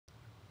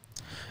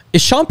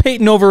Is Sean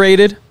Payton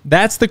overrated?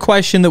 That's the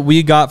question that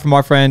we got from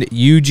our friend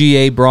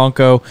UGA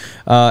Bronco.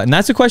 And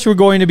that's the question we're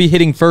going to be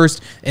hitting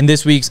first in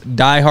this week's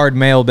Die Hard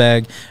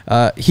mailbag.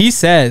 He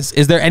says,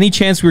 is there any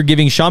chance we're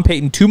giving Sean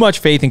Payton too much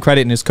faith and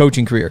credit in his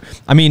coaching career?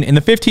 I mean, in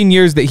the 15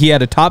 years that he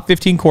had a top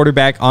 15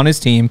 quarterback on his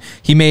team,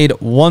 he made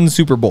one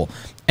Super Bowl.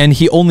 And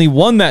he only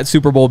won that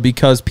Super Bowl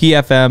because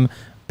PFM,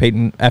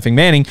 Peyton effing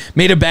Manning,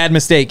 made a bad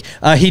mistake.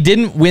 He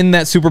didn't win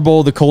that Super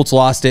Bowl. The Colts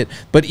lost it.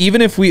 But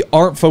even if we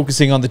aren't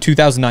focusing on the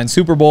 2009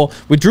 Super Bowl,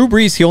 with Drew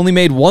Brees, he only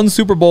made one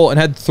Super Bowl and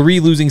had 3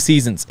 losing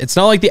seasons. It's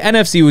not like the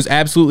NFC was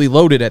absolutely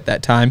loaded at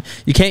that time.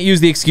 You can't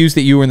use the excuse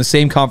that you were in the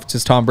same conference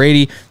as Tom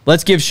Brady.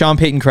 Let's give Sean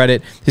Payton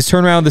credit. His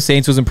turnaround with the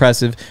Saints was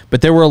impressive, but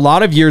there were a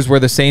lot of years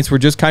where the Saints were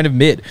just kind of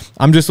mid.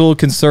 I'm just a little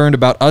concerned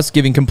about us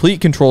giving complete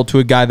control to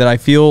a guy that I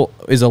feel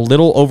is a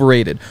little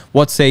overrated.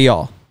 What say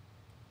y'all?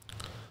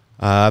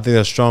 I think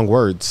that's strong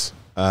words.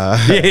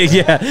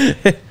 Yeah.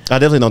 I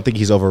definitely don't think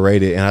he's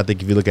overrated. And I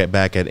think if you look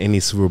back at any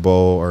Super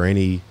Bowl or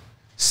any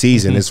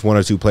season, it's 1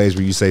 or 2 plays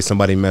where you say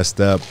somebody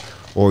messed up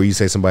or you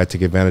say somebody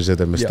took advantage of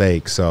their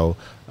mistake. Yeah. So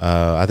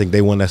I think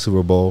they won that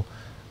Super Bowl.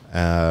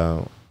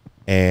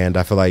 And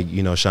I feel like,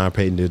 Sean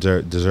Payton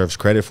deserves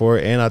credit for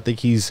it. And I think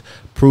he's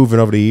proven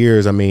over the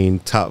years,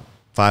 top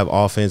 5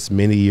 offense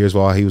many years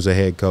while he was a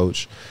head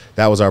coach.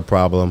 That was our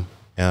problem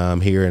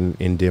here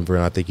in Denver,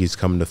 and I think he's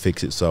coming to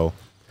fix it. So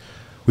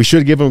we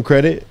should give him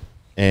credit,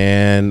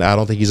 and I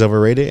don't think he's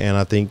overrated, and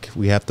I think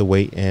we have to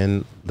wait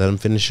and let him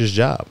finish his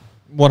job.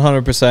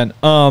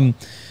 100%.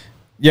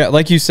 Yeah,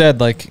 like you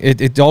said,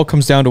 it all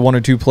comes down to 1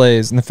 or 2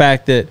 plays, and the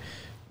fact that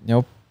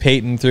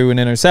Peyton threw an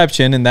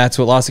interception, and that's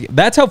what lost the game.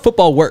 That's how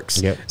football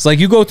works. Yep. It's like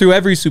you go through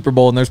every Super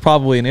Bowl, and there's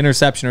probably an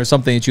interception or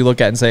something that you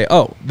look at and say,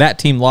 "Oh, that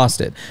team lost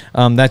it."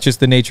 That's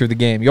just the nature of the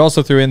game. You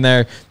also threw in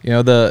there,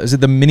 is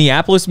it the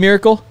Minneapolis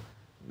Miracle?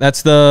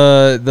 That's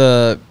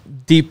the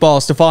deep ball,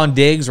 Stephon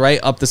Diggs, right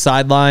up the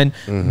sideline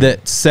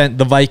that sent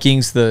the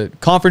Vikings the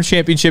conference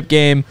championship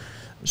game.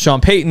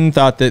 Sean Payton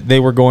thought that they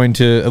were going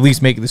to at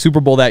least make the Super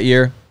Bowl that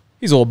year.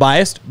 He's a little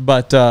biased,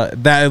 but that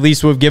at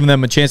least would have given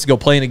them a chance to go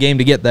play in a game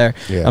to get there.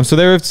 Yeah. So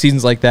there are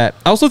seasons like that.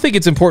 I also think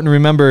it's important to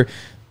remember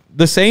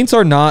the Saints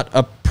are not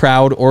a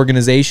proud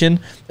organization.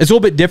 It's a little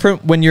bit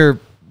different when you're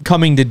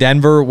coming to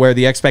Denver where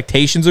the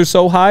expectations are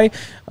so high.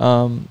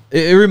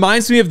 It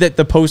reminds me of the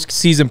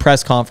postseason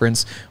press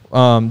conference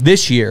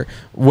this year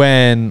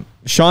when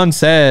Sean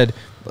said,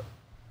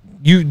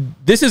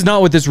 this is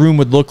not what this room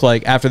would look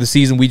like after the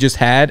season we just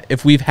had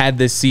if we've had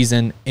this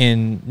season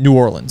in New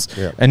Orleans.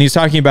 Yeah. And he's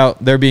talking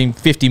about there being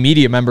 50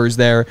 media members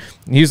there.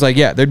 And he was like,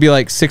 yeah, there'd be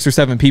like 6 or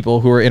 7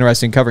 people who are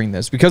interested in covering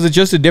this because it's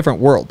just a different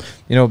world.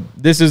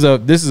 This is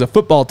a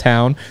football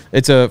town.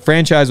 It's a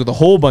franchise with a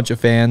whole bunch of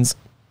fans.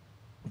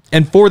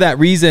 And for that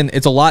reason,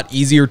 it's a lot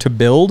easier to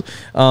build.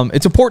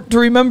 It's important to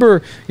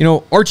remember,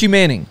 Archie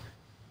Manning,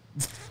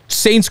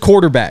 Saints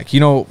quarterback,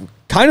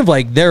 kind of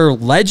like their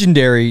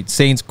legendary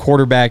Saints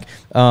quarterback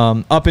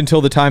up until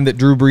the time that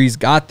Drew Brees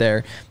got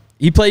there.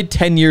 He played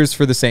 10 years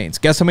for the Saints.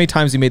 Guess how many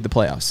times he made the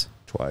playoffs?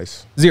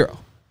 Twice. 0.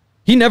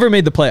 He never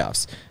made the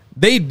playoffs.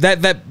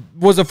 That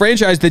was a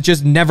franchise that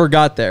just never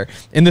got there.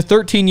 In the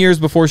 13 years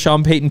before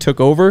Sean Payton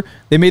took over,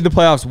 they made the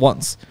playoffs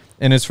once.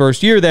 In his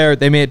first year there,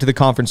 they made it to the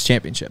conference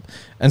championship.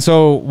 And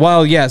so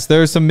while, yes,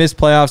 there are some missed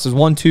playoffs, there's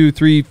 1, 2,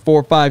 3,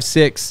 4, 5,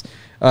 6.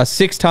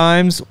 6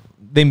 times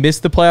they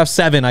missed the playoffs.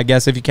 7, I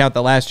guess, if you count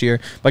the last year.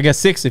 But I guess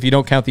 6 if you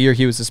don't count the year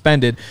he was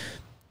suspended.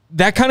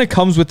 That kind of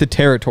comes with the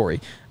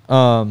territory.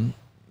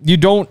 You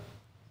don't...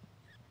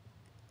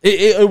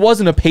 It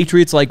wasn't a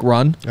Patriots-like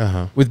run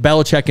with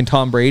Belichick and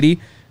Tom Brady,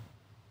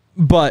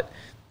 but...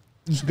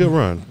 It's a good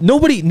run.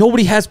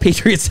 Nobody has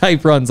Patriots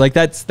type runs. Like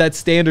that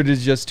standard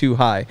is just too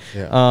high.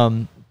 Yeah.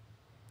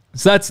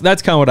 So that's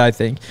kind of what I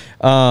think.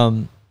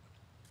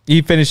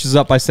 He finishes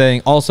up by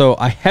saying, also,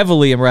 I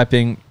heavily am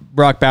repping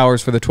Brock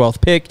Bowers for the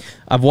 12th pick.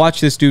 I've watched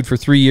this dude for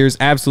 3 years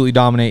absolutely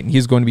dominate, and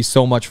he's going to be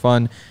so much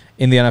fun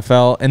in the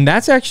NFL. And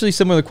that's actually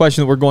some of the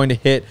questions that we're going to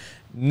hit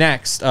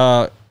next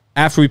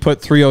after we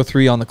put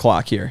 3:03 on the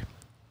clock here.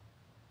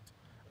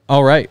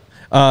 All right.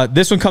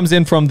 This one comes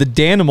in from the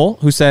Danimal,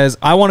 who says,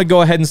 I want to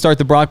go ahead and start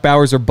the Brock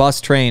Bowers or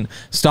bust train.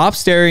 Stop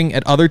staring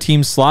at other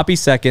teams' sloppy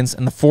seconds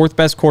and the 4th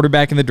best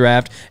quarterback in the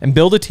draft and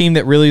build a team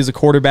that really is a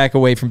quarterback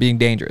away from being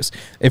dangerous.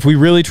 If we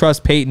really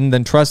trust Peyton,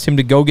 then trust him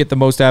to go get the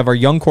most out of our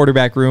young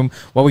quarterback room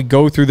while we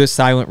go through this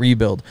silent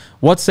rebuild.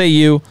 What say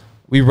you?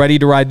 We ready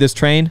to ride this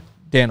train?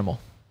 Danimal.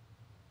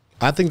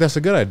 I think that's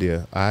a good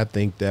idea. I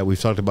think that we've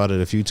talked about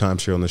it a few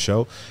times here on the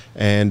show,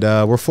 and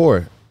we're for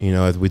it.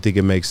 We think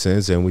it makes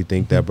sense, and we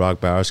think that Brock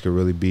Bowers could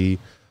really be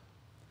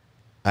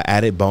an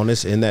added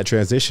bonus in that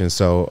transition.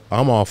 So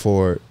I'm all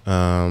for it.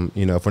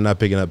 If we're not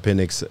picking up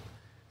Penix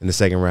in the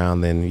 2nd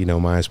round, then,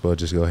 might as well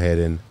just go ahead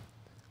and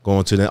go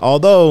into that.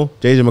 Although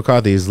J.J.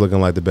 McCarthy is looking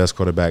like the best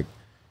quarterback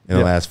in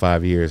the last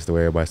 5 years, the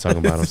way everybody's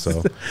talking about him.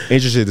 So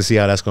interested to see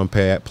how that's going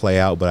to play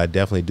out, but I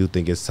definitely do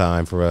think it's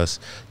time for us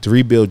to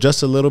rebuild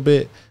just a little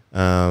bit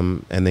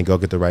and then go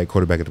get the right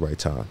quarterback at the right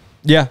time.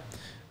 Yeah.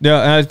 No,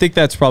 and I think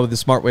that's probably the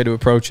smart way to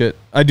approach it.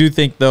 I do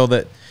think, though,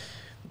 that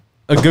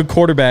a good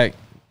quarterback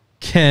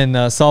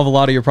can solve a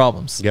lot of your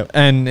problems. Yep.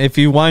 And if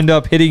you wind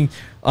up hitting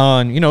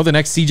on, the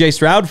next CJ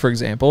Stroud, for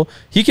example,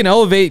 he can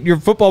elevate your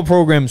football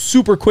program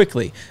super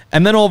quickly.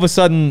 And then all of a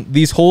sudden,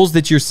 these holes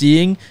that you're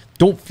seeing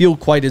don't feel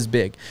quite as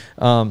big.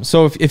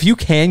 So if you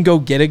can go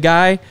get a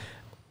guy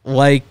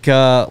like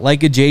a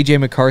JJ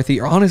McCarthy,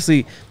 or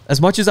honestly,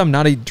 as much as I'm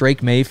not a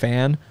Drake May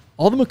fan,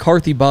 all the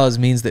McCarthy buzz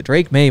means that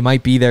Drake May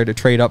might be there to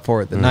trade up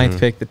for it. The 9th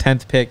pick, the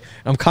 10th pick.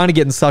 I'm kind of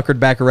getting suckered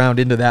back around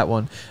into that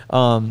one.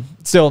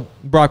 Still,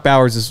 Brock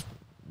Bowers is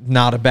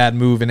not a bad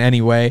move in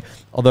any way.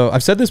 Although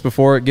I've said this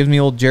before, it gives me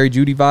old Jerry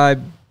Jeudy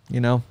vibe.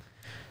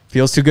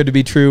 Feels too good to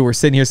be true. We're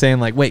sitting here saying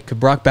like, wait, could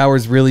Brock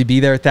Bowers really be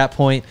there at that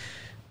point?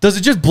 Does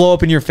it just blow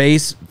up in your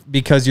face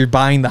because you're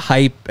buying the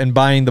hype and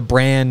buying the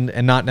brand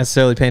and not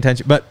necessarily paying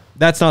attention? But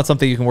that's not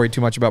something you can worry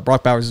too much about.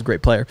 Brock Bowers is a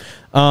great player.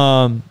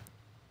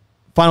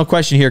 Final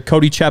question here.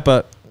 Cody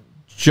Chepa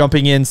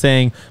jumping in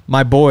saying,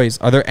 my boys,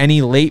 are there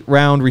any late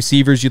round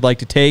receivers you'd like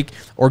to take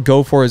or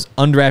go for as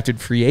undrafted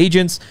free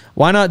agents?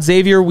 Why not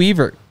Xavier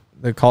Weaver,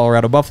 the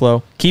Colorado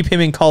Buffalo? Keep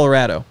him in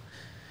Colorado.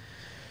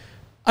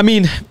 I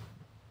mean,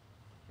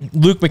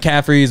 Luke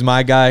McCaffrey is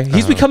my guy.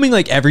 He's becoming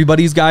like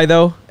everybody's guy,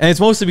 though. And it's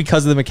mostly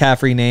because of the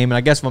McCaffrey name. And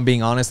I guess if I'm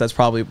being honest, that's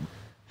probably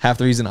half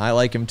the reason I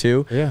like him,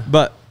 too. Yeah.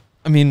 But,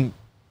 I mean,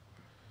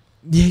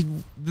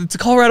 it's a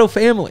Colorado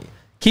family.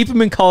 Keep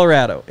him in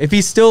Colorado. If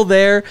he's still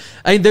there,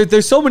 I mean,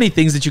 there's so many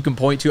things that you can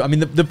point to. I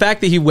mean, the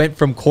fact that he went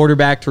from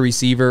quarterback to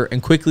receiver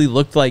and quickly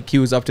looked like he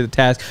was up to the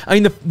task. I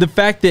mean, the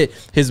fact that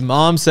his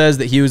mom says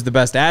that he was the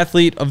best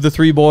athlete of the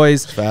three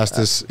boys.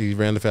 He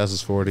ran the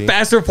fastest 40.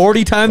 Faster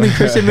 40 time than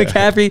Christian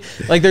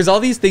McCaffrey. Like, there's all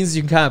these things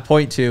you can kind of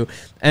point to.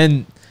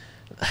 And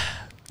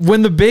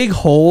when the big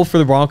hole for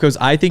the Broncos,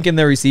 I think, in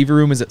their receiver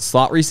room is at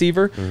slot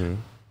receiver.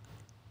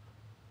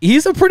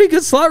 He's a pretty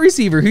good slot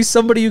receiver. He's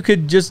somebody who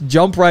could just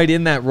jump right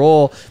in that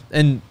role.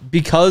 And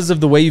because of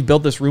the way you've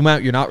built this room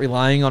out, you're not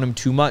relying on him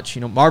too much.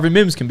 Marvin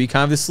Mims can be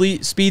kind of the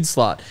speed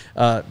slot.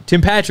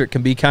 Tim Patrick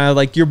can be kind of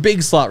like your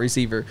big slot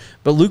receiver.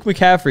 But Luke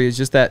McCaffrey is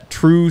just that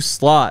true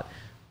slot.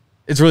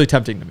 It's really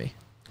tempting to me.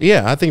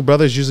 Yeah, I think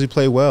brothers usually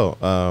play well.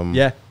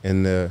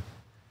 In the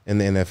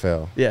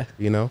NFL. Yeah.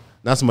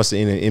 Not so much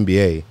in the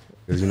NBA.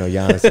 Because,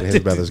 Giannis and his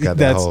brothers got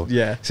that whole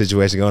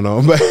situation going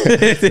on.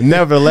 But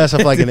nevertheless, I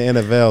feel like in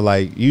the NFL,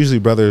 like, usually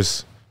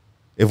brothers,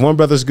 if one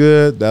brother's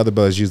good, the other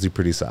brother's usually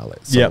pretty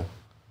solid. So,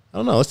 I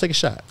don't know. Let's take a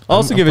shot.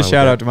 Also give a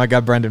shout out to my guy,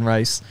 Brendan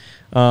Rice.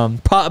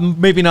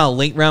 Maybe not a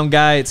late round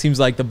guy. It seems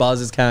like the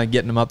buzz is kind of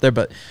getting him up there.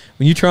 But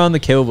when you turn on the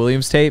Caleb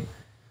Williams tape,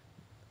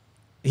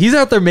 he's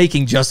out there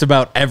making just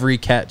about every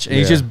catch. And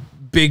he's just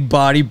big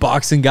body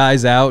boxing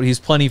guys out. He's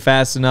plenty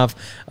fast enough.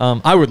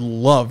 I would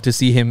love to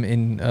see him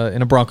in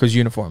a Broncos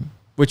uniform,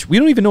 which we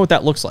don't even know what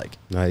that looks like.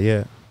 Not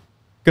yet.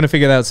 Going to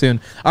figure that out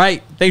soon. All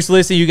right. Thanks for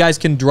listening. You guys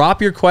can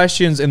drop your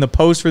questions in the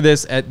post for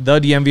this at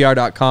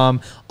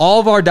thedmvr.com. All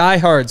of our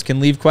diehards can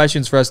leave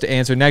questions for us to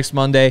answer next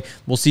Monday.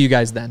 We'll see you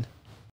guys then.